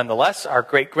 but nonetheless our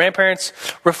great-grandparents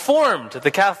reformed the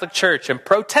Catholic Church and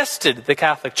protested the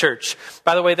Catholic Church.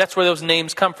 By the way, that's where those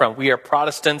names come from. We are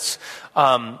Protestants.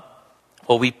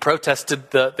 Well, we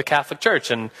protested the Catholic Church,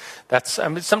 and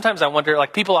sometimes I wonder,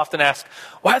 like people often ask,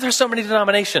 why are there so many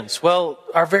denominations? Well,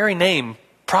 our very name,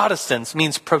 Protestants,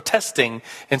 means protesting,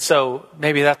 and so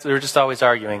maybe they're just always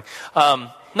arguing.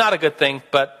 Not a good thing,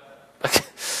 but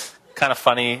kind of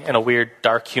funny and a weird,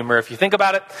 dark humor if you think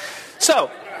about it.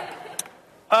 So,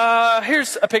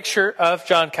 here's a picture of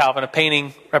John Calvin, a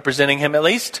painting representing him at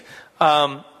least.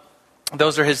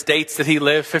 Those are his dates that he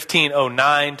lived,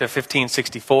 1509 to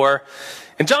 1564.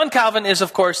 And John Calvin is,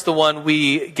 of course, the one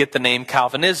we get the name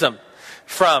Calvinism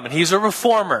from. And he's a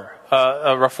reformer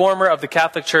of the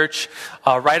Catholic Church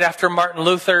right after Martin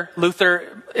Luther.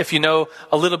 Luther, if you know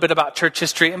a little bit about church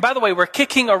history, and by the way, we're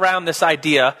kicking around this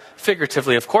idea,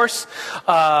 figuratively of course,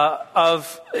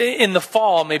 of in the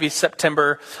fall, maybe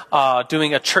September,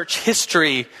 doing a church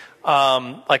history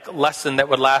lesson that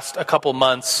would last a couple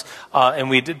months, and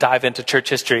we'd dive into church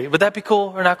history. Would that be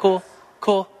cool or not cool?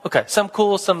 Cool? Okay. Some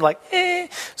cool, some like, eh.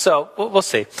 So we'll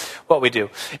see what we do.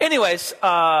 Anyways,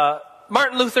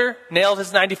 Martin Luther nailed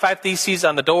his 95 Theses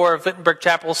on the door of Wittenberg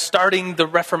Chapel, starting the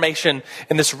Reformation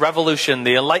and this revolution,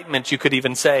 the Enlightenment, you could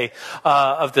even say,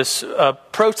 of this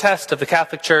protest of the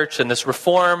Catholic Church and this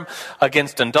reform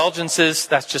against indulgences.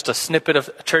 That's just a snippet of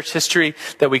church history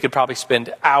that we could probably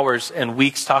spend hours and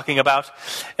weeks talking about.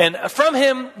 And from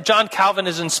him, John Calvin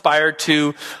is inspired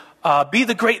to be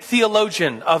the great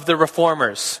theologian of the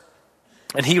Reformers.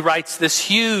 And he writes this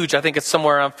huge, I think it's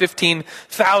somewhere around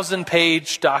 15,000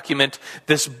 page document,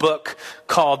 this book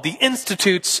called The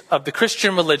Institutes of the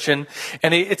Christian Religion.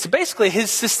 And it's basically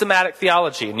his systematic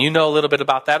theology. And you know a little bit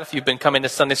about that if you've been coming to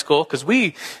Sunday school, because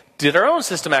we did our own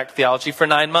systematic theology for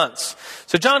 9 months.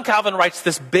 So John Calvin writes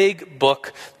this big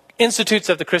book, Institutes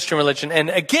of the Christian Religion, and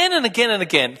again and again and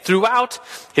again, throughout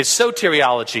his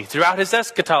soteriology, throughout his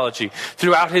eschatology,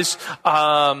 throughout his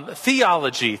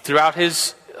theology, throughout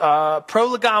his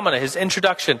prolegomena, his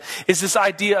introduction, is this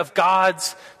idea of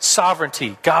God's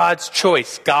sovereignty, God's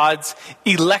choice, God's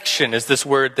election is this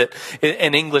word that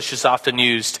in English is often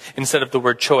used instead of the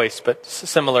word choice, but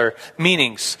similar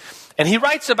meanings. And he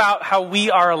writes about how we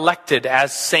are elected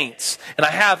as saints. And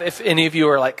I have, if any of you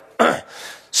are like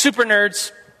super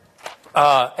nerds,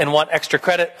 and want extra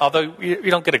credit, although you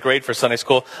don't get a grade for Sunday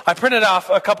school, I printed off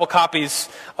a couple copies,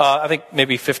 I think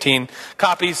maybe 15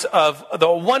 copies of the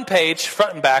one page,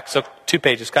 front and back, so 2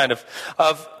 pages kind of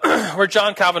where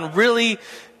John Calvin really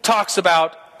talks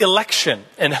about election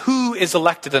and who is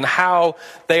elected and how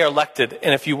they are elected.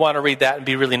 And if you want to read that and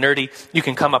be really nerdy, you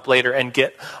can come up later and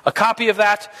get a copy of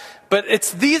that. But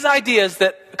it's these ideas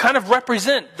that kind of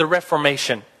represent the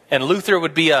Reformation. And Luther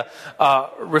would be a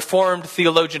Reformed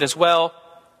theologian as well.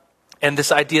 And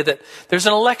this idea that there's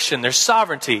an election, there's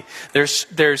sovereignty, there's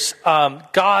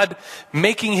God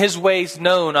making his ways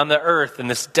known on the earth and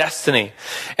this destiny.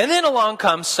 And then along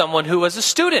comes someone who was a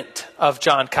student of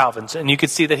John Calvin's. And you can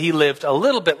see that he lived a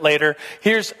little bit later.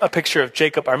 Here's a picture of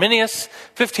Jacob Arminius,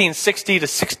 1560 to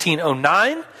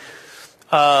 1609.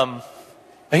 Are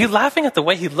you laughing at the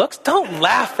way he looks? Don't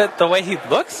laugh at the way he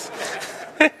looks.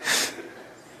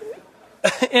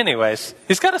 Anyways,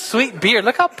 he's got a sweet beard.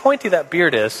 Look how pointy that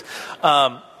beard is.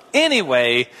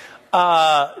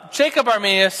 Jacob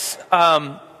Arminius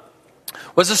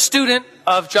was a student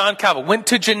of John Calvin, went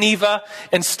to Geneva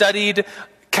and studied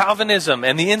Calvinism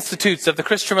and the institutes of the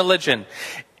Christian religion,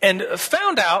 and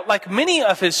found out, like many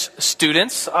of his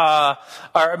students,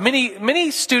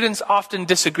 many students often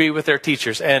disagree with their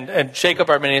teachers, and Jacob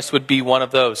Arminius would be one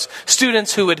of those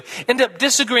students who would end up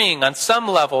disagreeing on some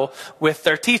level with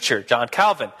their teacher, John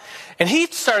Calvin. And he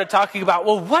started talking about,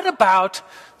 well, what about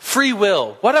free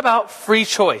will? What about free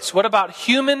choice? What about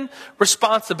human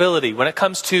responsibility when it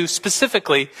comes to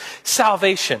specifically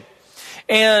salvation?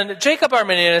 And Jacob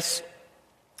Arminius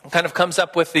kind of comes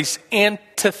up with these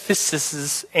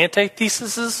antitheses.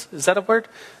 Antitheses? Is that a word?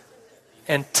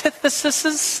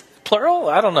 Antitheses? Plural?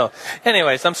 I don't know.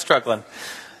 Anyways, I'm struggling.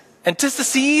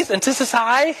 Antitheses?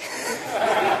 Antithesi?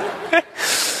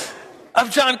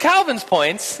 Of John Calvin's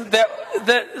points that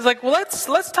is like, well,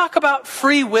 let's talk about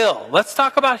free will. Let's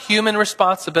talk about human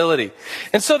responsibility.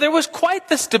 And so there was quite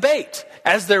this debate,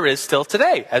 as there is still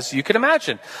today, as you can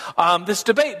imagine. This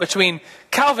debate between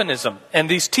Calvinism and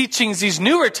these teachings, these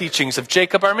newer teachings of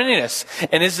Jacob Arminius.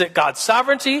 And is it God's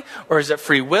sovereignty or is it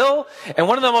free will? And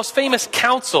one of the most famous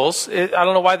councils, I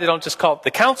don't know why they don't just call it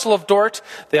the Council of Dort.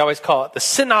 They always call it the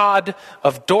Synod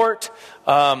of Dort.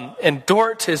 And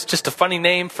Dort is just a funny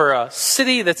name for a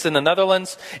city that's in the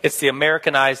Netherlands. It's the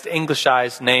Americanized,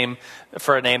 Englishized name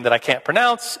for a name that I can't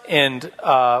pronounce in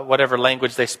whatever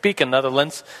language they speak in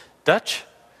Netherlands. Dutch?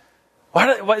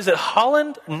 What is it?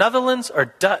 Holland, Netherlands, or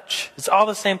Dutch? It's all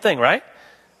the same thing, right?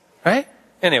 Right?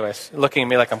 Anyways, looking at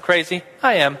me like I'm crazy.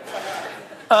 I am.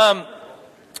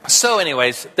 So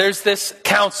anyways, there's this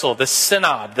council, this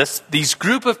synod, these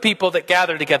group of people that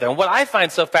gather together. And what I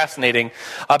find so fascinating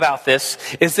about this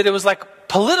is that it was like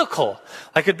political.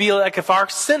 Like it'd be like if our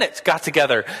Senate got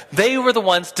together, they were the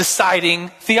ones deciding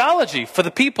theology for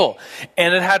the people.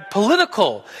 And it had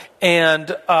political, and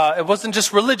it wasn't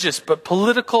just religious, but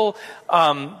political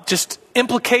just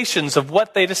implications of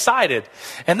what they decided.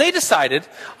 And they decided,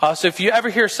 so if you ever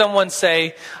hear someone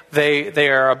say they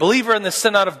are a believer in the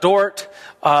Synod of Dort,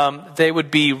 they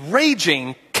would be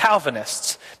raging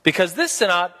Calvinists, because this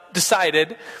synod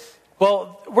decided,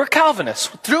 well, we're Calvinists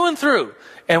through and through,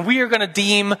 and we are going to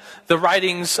deem the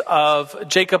writings of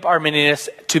Jacob Arminius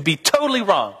to be totally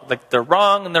wrong. Like they're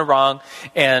wrong,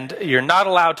 and you're not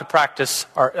allowed to practice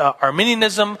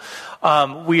Arminianism.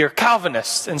 We are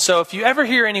Calvinists. And so if you ever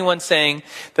hear anyone saying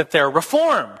that they're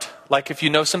Reformed, like if you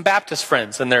know some Baptist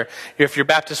friends, and if your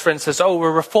Baptist friend says, oh,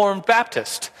 we're Reformed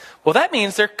Baptist, well, that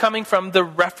means they're coming from the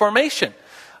Reformation.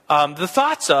 The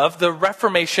thoughts of the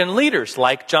Reformation leaders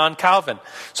like John Calvin.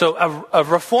 So a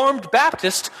Reformed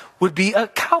Baptist would be a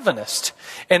Calvinist.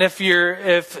 And if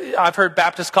I've heard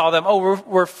Baptists call them, oh,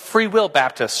 we're free will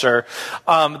Baptists, or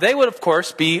they would of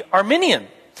course be Arminian.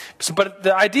 But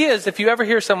the idea is, if you ever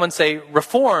hear someone say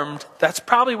Reformed, that's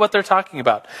probably what they're talking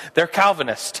about. They're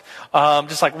Calvinist.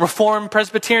 Just like Reformed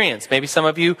Presbyterians. Maybe some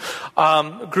of you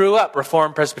grew up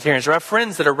Reformed Presbyterians, or have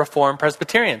friends that are Reformed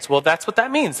Presbyterians. Well, that's what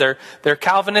that means. They're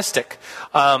Calvinistic.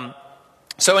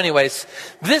 So anyways,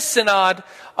 this synod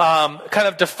kind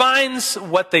of defines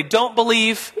what they don't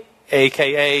believe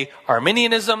aka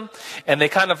Arminianism, and they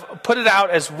kind of put it out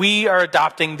as we are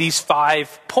adopting these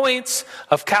 5 points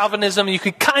of Calvinism. You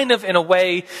could kind of, in a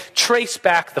way, trace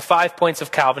back the 5 points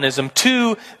of Calvinism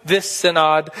to this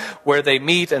synod where they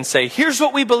meet and say, here's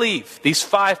what we believe, these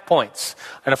 5 points.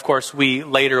 And of course, we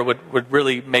later would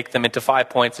really make them into 5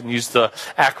 points and use the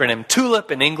acronym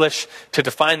TULIP in English to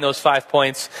define those 5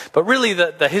 points. But really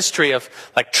the history of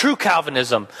like true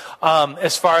Calvinism,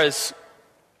 as far as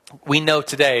we know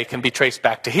today, can be traced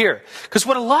back to here. Because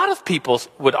what a lot of people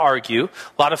would argue,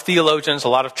 a lot of theologians, a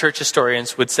lot of church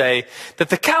historians would say that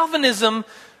the Calvinism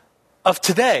of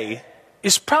today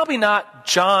is probably not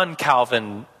John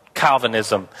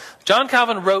Calvinism. John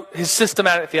Calvin wrote his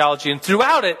systematic theology, and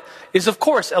throughout it is, of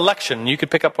course, election. You could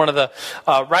pick up one of the,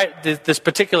 this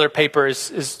particular paper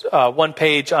is 1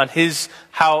 page on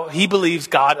how he believes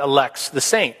God elects the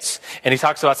saints. And he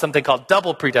talks about something called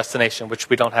double predestination, which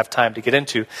we don't have time to get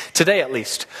into today, at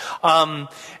least. And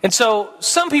so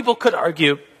some people could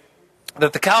argue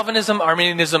that the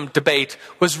Calvinism-Arminianism debate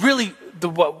was really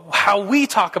how we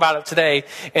talk about it today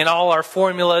in all our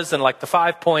formulas and like the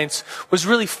 5 points was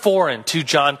really foreign to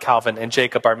John Calvin and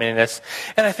Jacob Arminius.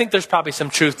 And I think there's probably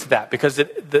some truth to that because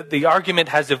the argument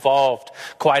has evolved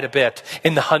quite a bit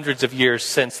in the hundreds of years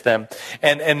since then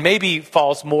and maybe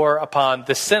falls more upon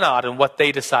the synod and what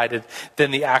they decided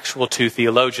than the actual 2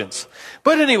 theologians.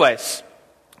 But anyways,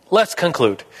 let's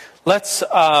conclude. Let's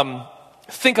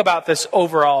think about this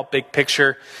overall big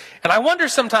picture. And I wonder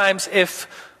sometimes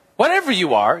if whatever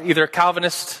you are, either a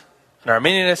Calvinist, an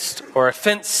Arminianist, or a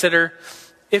fence sitter,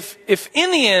 if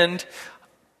in the end,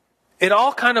 it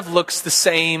all kind of looks the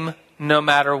same no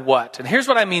matter what. And here's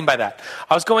what I mean by that.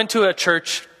 I was going to a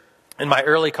church in my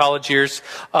early college years,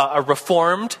 a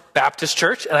Reformed Baptist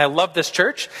church, and I loved this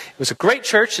church. It was a great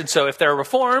church, and so if they're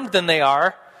Reformed, then they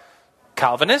are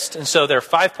Calvinist, and so they're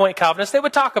 5-point Calvinists. They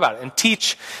would talk about it and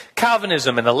teach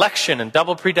Calvinism and election and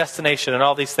double predestination and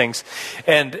all these things.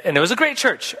 And it was a great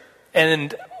church.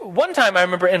 And one time I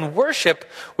remember in worship,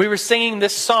 we were singing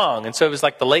this song. And so it was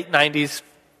like the late 90s.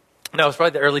 No, it was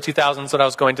probably the early 2000s when I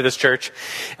was going to this church.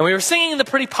 And we were singing the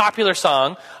pretty popular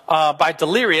song by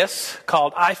Delirious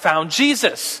called I Found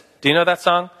Jesus. Do you know that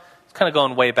song? It's kind of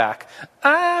going way back.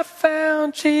 I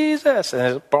found Jesus.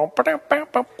 And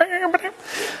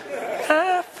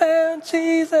I found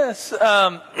Jesus.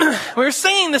 We were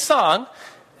singing the song,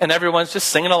 and everyone's just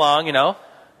singing along, you know.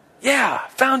 Yeah,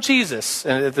 found Jesus.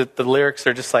 And the lyrics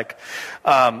are just like,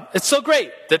 it's so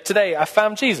great that today I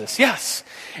found Jesus. Yes.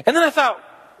 And then I thought,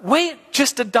 wait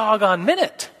just a doggone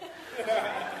minute.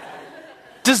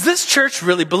 Does this church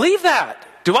really believe that?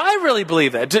 Do I really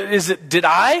believe that? Did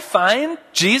I find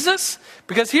Jesus?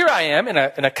 Because here I am in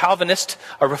a Calvinist,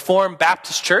 a Reformed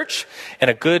Baptist church,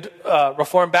 and a good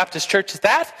Reformed Baptist church at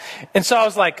that. And so I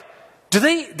was like, do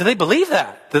they believe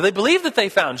that? Do they believe that they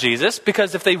found Jesus?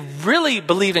 Because if they really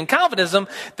believe in Calvinism,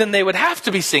 then they would have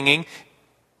to be singing,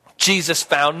 Jesus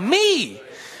found me.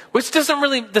 Which doesn't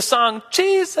really, the song,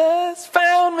 Jesus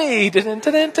found me. It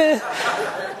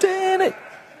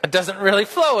doesn't really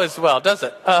flow as well, does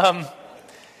it?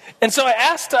 And so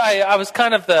I was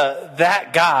kind of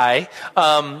that guy,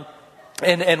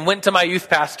 and went to my youth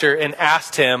pastor and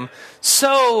asked him,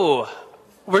 so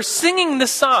we're singing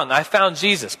this song, I Found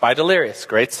Jesus by Delirious.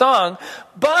 Great song.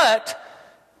 But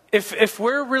if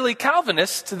we're really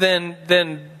Calvinist, then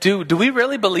do we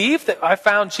really believe that I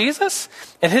found Jesus?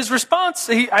 And his response,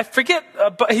 I forget,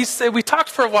 but he said, we talked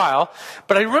for a while,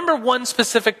 but I remember one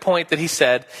specific point that he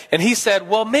said, and he said,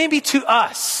 well, maybe to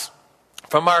us,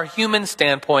 from our human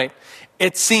standpoint,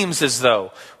 it seems as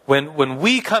though when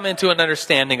we come into an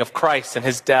understanding of Christ and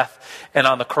his death and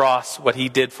on the cross, what he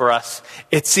did for us,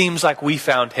 it seems like we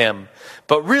found him.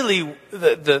 But really,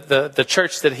 the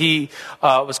church that he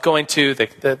was going to,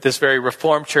 this very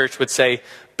Reformed church, would say,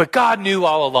 but God knew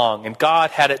all along, and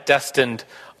God had it destined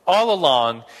all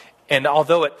along. And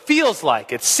although it feels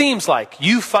like, it seems like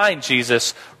you find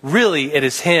Jesus, really it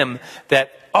is him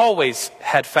that always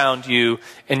had found you,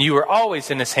 and you were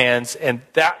always in his hands, and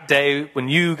that day when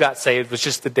you got saved was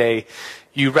just the day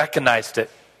you recognized it.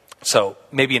 So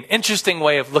maybe an interesting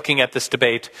way of looking at this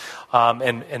debate,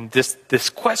 and this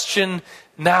question,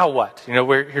 now what? You know,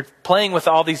 we're playing with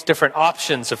all these different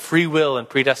options of free will and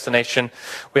predestination.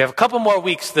 We have a couple more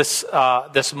weeks this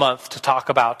month to talk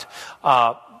about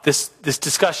this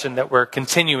discussion that we're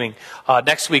continuing.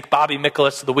 Next week, Bobby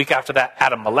Mikolas. The week after that,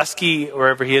 Adam Molesky,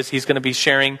 wherever he is, he's going to be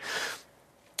sharing.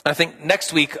 I think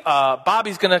next week,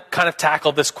 Bobby's going to kind of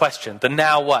tackle this question, the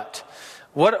now what.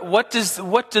 What does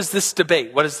this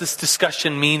debate, what does this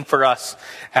discussion mean for us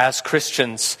as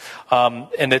Christians?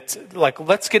 And it's like,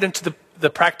 let's get into the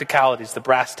practicalities, the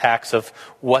brass tacks of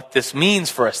what this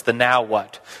means for us, the now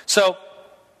what. So,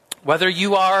 whether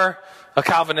you are a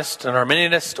Calvinist, an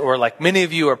Arminianist, or like many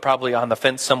of you are probably on the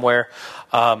fence somewhere,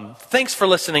 thanks for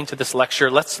listening to this lecture.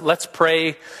 Let's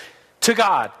pray to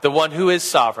God, the one who is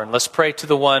sovereign. Let's pray to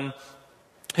the one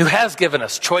who has given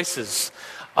us choices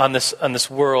on this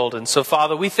world. And so,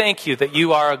 Father, we thank you that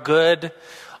you are a good,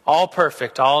 all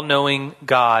perfect, all-knowing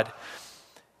God.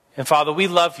 And Father, we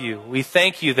love you. We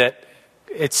thank you that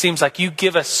it seems like you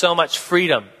give us so much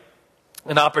freedom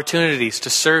and opportunities to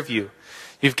serve you.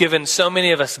 You've given so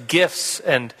many of us gifts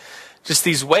and just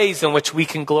these ways in which we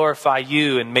can glorify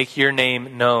you and make your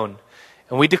name known.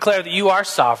 And we declare that you are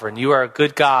sovereign. You are a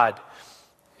good God.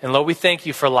 And Lord, we thank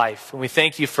you for life. And we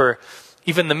thank you for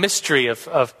even the mystery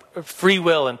of free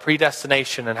will and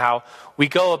predestination and how we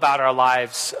go about our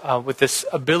lives with this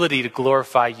ability to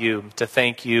glorify you, to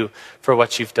thank you for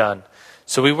what you've done.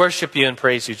 So we worship you and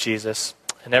praise you, Jesus.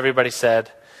 And everybody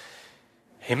said,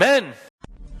 Amen.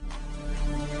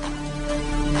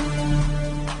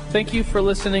 Thank you for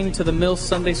listening to the Mills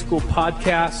Sunday School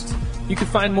podcast. You can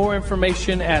find more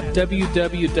information at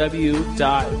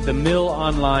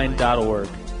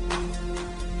www.themillonline.org.